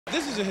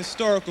This is a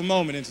historical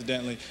moment,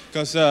 incidentally,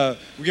 because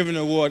we're giving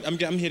an award.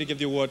 I'm here to give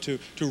the award to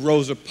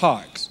Rosa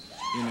Parks.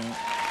 You know.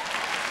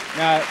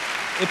 Now,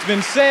 it's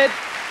been said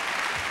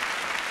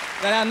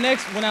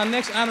that when our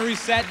next honoree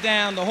sat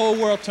down, the whole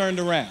world turned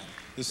around.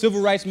 The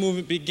civil rights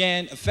movement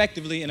began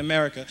effectively in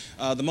America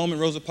the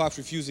moment Rosa Parks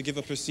refused to give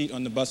up her seat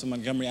on the bus in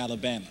Montgomery,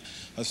 Alabama.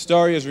 Her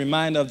story is a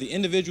reminder of the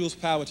individual's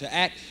power to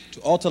act, to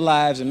alter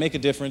lives, and make a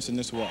difference in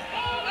this world.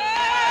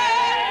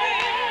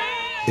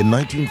 In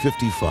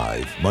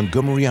 1955,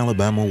 Montgomery,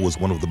 Alabama was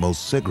one of the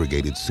most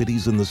segregated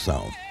cities in the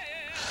South.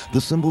 The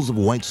symbols of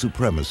white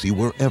supremacy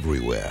were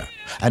everywhere,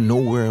 and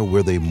nowhere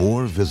were they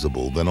more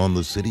visible than on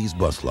the city's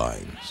bus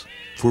lines.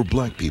 For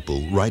black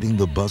people, riding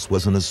the bus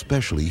was an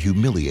especially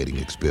humiliating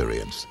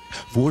experience.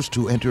 Forced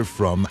to enter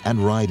from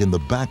and ride in the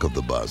back of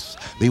the bus,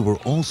 they were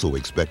also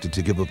expected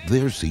to give up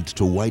their seats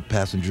to white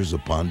passengers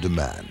upon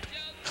demand.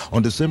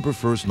 On December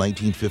 1st,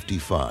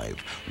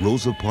 1955,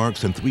 Rosa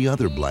Parks and 3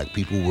 other black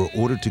people were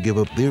ordered to give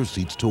up their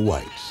seats to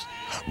whites.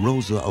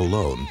 Rosa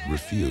alone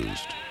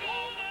refused.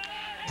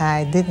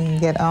 I didn't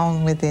get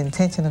on with the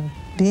intention of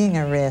being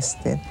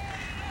arrested.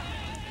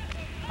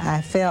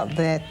 I felt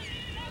that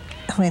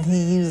when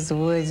he used the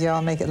words,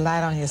 y'all make it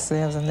light on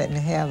yourselves and let me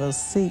have those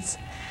seats,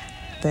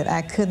 that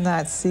I could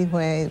not see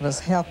where it was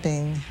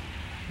helping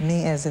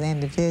me as an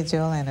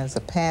individual and as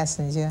a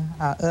passenger,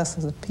 or us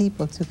as a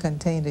people, to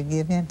continue to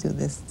give in to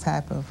this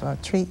type of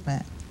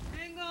treatment.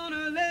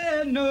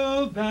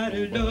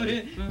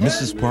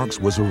 Mrs. Parks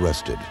was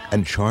arrested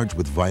and charged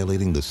with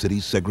violating the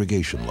city's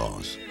segregation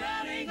laws.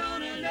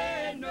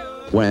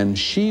 When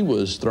she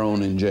was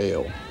thrown in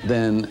jail,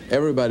 then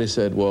everybody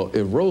said, well,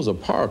 if Rosa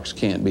Parks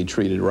can't be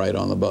treated right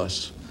on the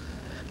bus,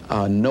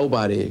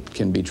 nobody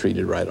can be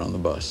treated right on the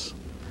bus.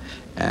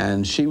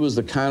 And she was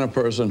the kind of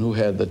person who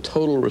had the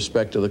total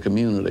respect of the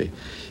community.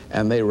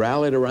 And they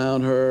rallied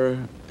around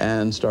her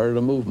and started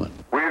a movement.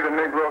 We, the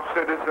Negro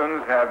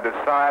citizens, have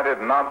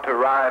decided not to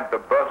ride the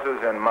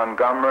buses in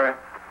Montgomery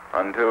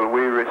until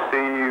we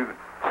receive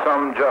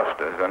some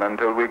justice and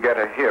until we get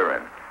a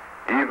hearing,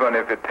 even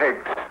if it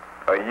takes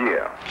a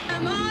year.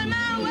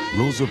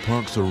 Rosa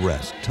Parks'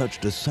 arrest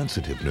touched a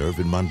sensitive nerve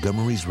in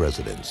Montgomery's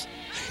residents.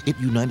 It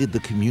united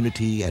the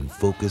community and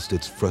focused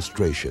its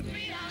frustration.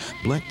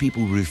 Black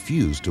people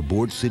refused to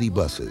board city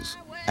buses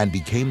and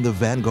became the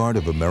vanguard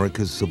of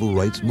America's civil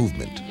rights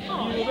movement.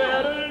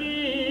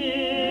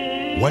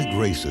 White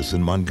racists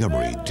in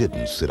Montgomery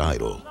didn't sit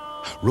idle.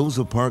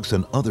 Rosa Parks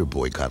and other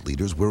boycott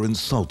leaders were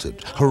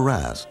insulted,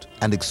 harassed,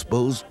 and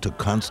exposed to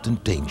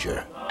constant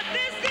danger.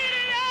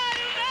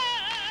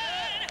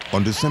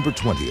 On December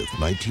 20th,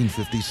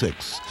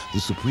 1956, the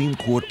Supreme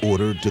Court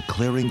order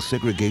declaring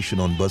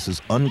segregation on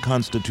buses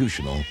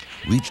unconstitutional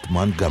reached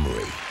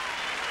Montgomery.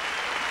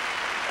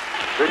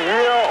 The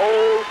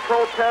year-old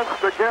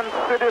protest against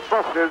city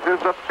buses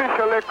is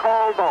officially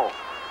called off,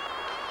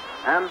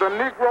 and the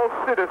Negro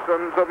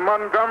citizens of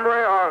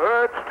Montgomery are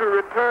urged to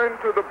return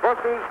to the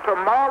buses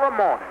tomorrow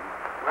morning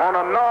on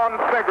a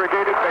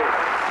non-segregated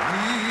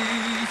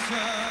basis.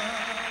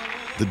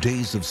 The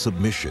days of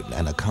submission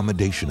and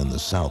accommodation in the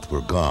South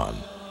were gone.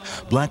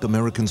 Black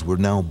Americans were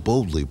now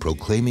boldly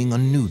proclaiming a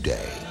new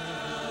day.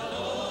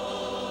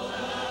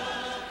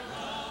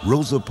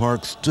 Rosa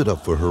Parks stood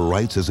up for her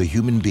rights as a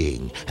human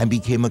being and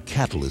became a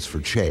catalyst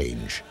for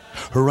change.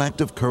 Her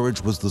act of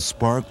courage was the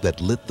spark that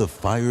lit the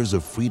fires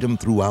of freedom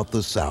throughout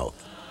the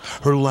South.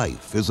 Her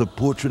life is a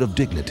portrait of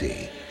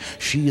dignity.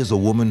 She is a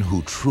woman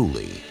who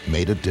truly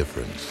made a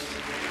difference.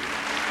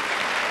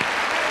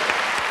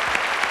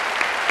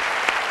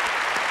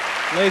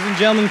 Ladies and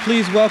gentlemen,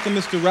 please welcome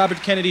Mr.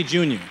 Robert Kennedy,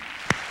 Jr.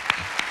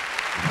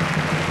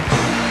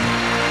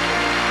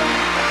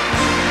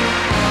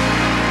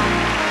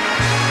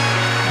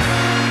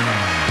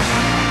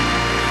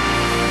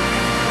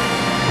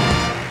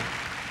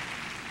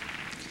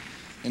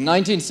 In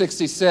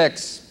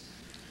 1966,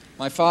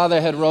 my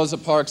father had Rosa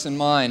Parks in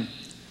mind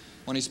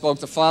when he spoke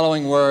the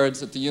following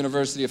words at the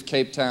University of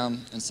Cape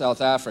Town in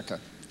South Africa.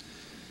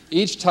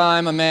 Each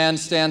time a man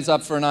stands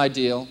up for an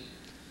ideal,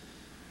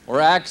 or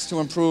acts to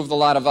improve the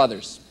lot of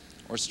others,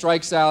 or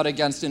strikes out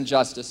against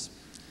injustice,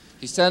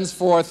 he sends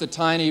forth a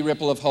tiny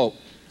ripple of hope.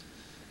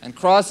 And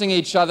crossing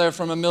each other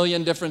from a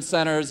million different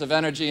centers of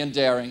energy and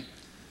daring,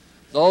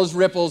 those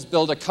ripples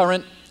build a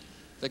current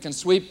that can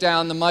sweep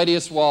down the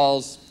mightiest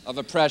walls of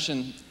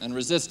oppression and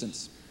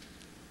resistance.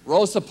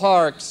 Rosa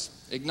Parks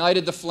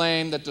ignited the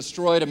flame that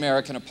destroyed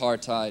American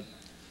apartheid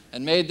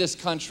and made this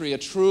country a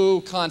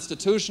true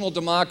constitutional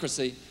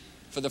democracy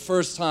for the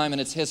first time in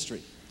its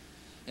history.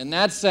 In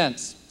that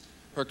sense,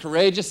 her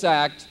courageous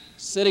act,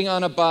 sitting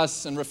on a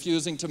bus and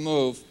refusing to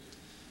move,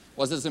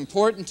 was as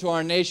important to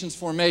our nation's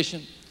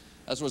formation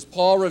as was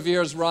Paul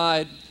Revere's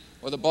ride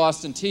or the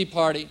Boston Tea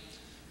Party,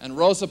 and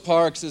Rosa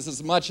Parks is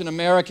as much an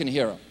American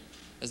hero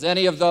as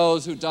any of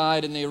those who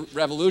died in the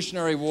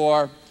Revolutionary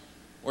War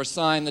or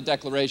signed the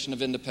Declaration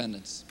of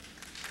Independence.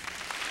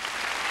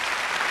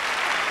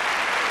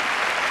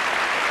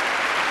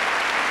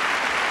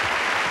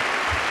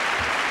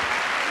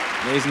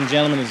 Ladies and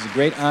gentlemen, it's a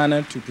great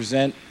honor to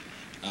present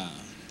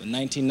the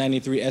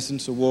 1993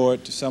 Essence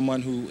Award to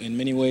someone who in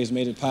many ways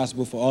made it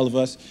possible for all of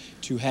us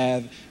to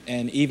have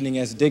an evening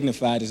as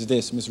dignified as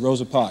this, Miss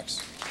Rosa Parks.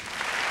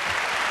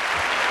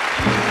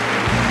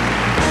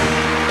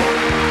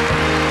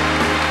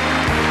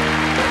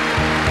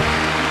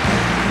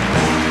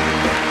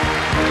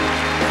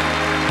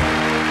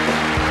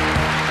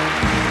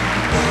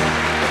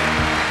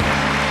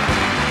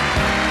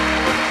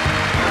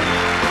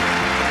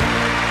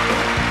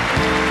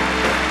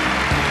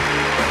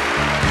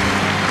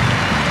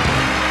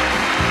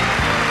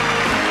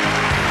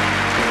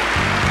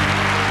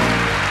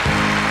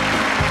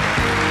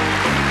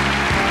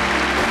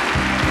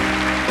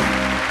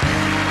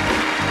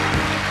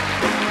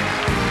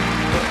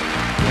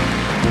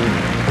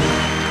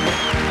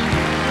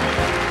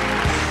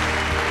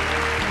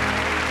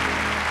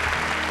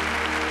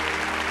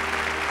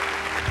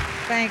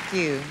 Thank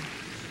you.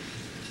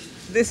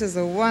 This is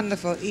a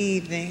wonderful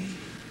evening.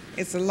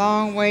 It's a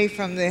long way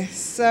from the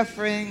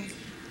suffering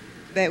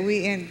that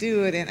we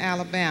endured in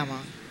Alabama.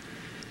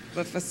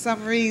 But for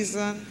some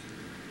reason,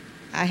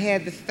 I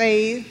had the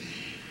faith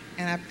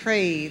and I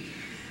prayed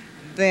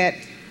that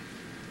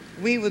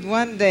we would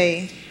one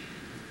day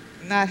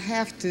not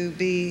have to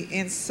be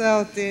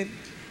insulted,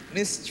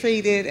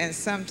 mistreated, and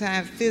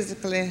sometimes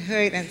physically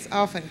hurt and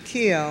often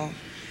killed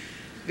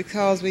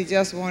because we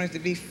just wanted to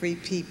be free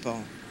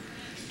people.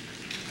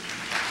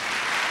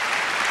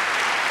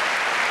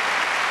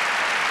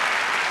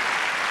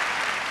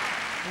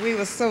 We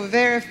were so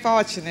very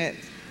fortunate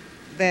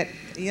that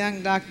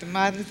young Dr.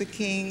 Martin Luther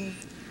King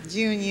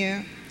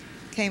Jr.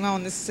 came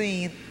on the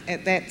scene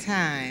at that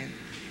time,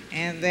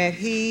 and that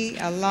he,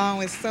 along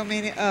with so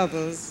many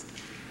others,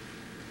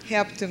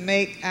 helped to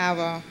make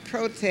our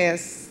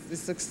protests the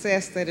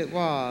success that it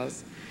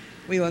was.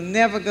 We will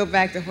never go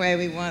back to where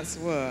we once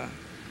were.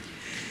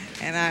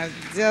 And I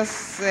just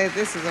say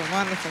this is a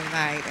wonderful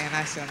night, and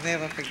I shall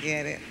never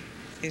forget it.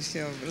 It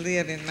shall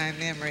live in my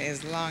memory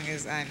as long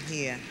as I'm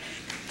here.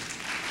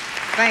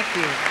 Thank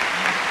you.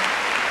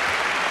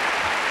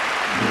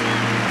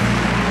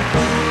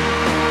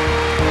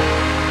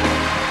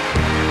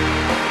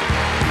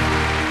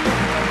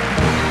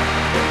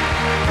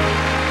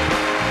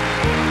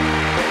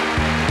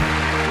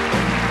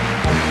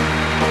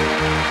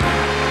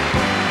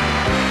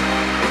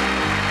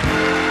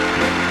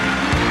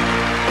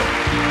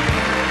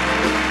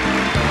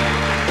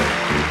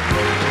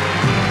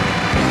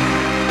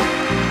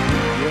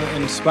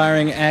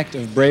 Inspiring act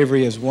of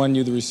bravery has won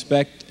you the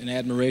respect and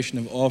admiration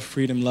of all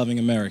freedom-loving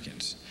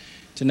Americans.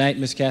 Tonight,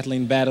 Miss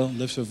Kathleen Battle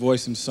lifts her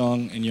voice in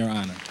song in your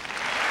honor.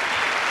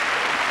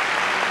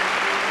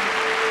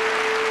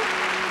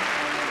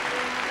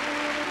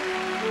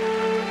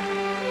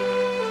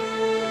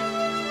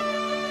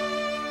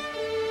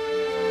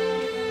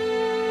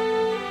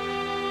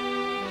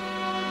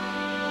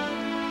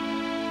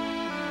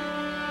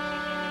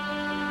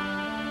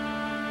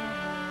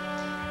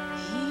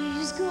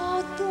 He's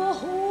got the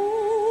whole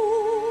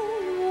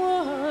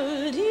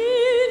world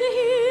in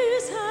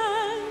his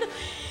hand.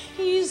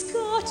 He's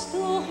got the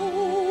whole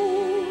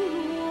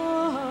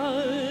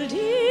world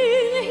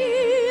in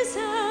his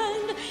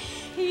hand.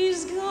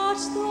 He's got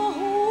the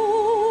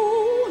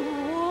whole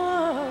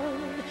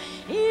world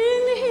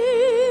in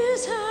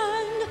his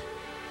hand.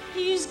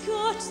 He's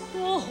got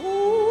the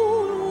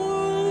whole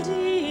world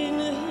in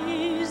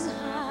his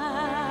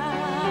hand.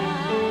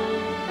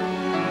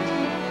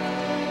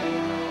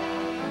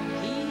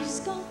 He's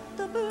got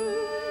the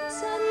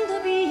birds and the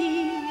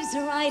bees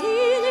right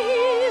in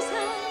his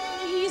hand.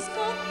 He's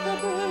got the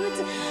birds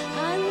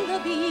and the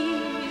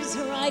bees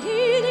right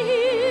in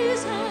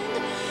his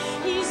hand.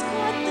 He's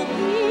got the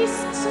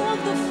beasts of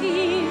the field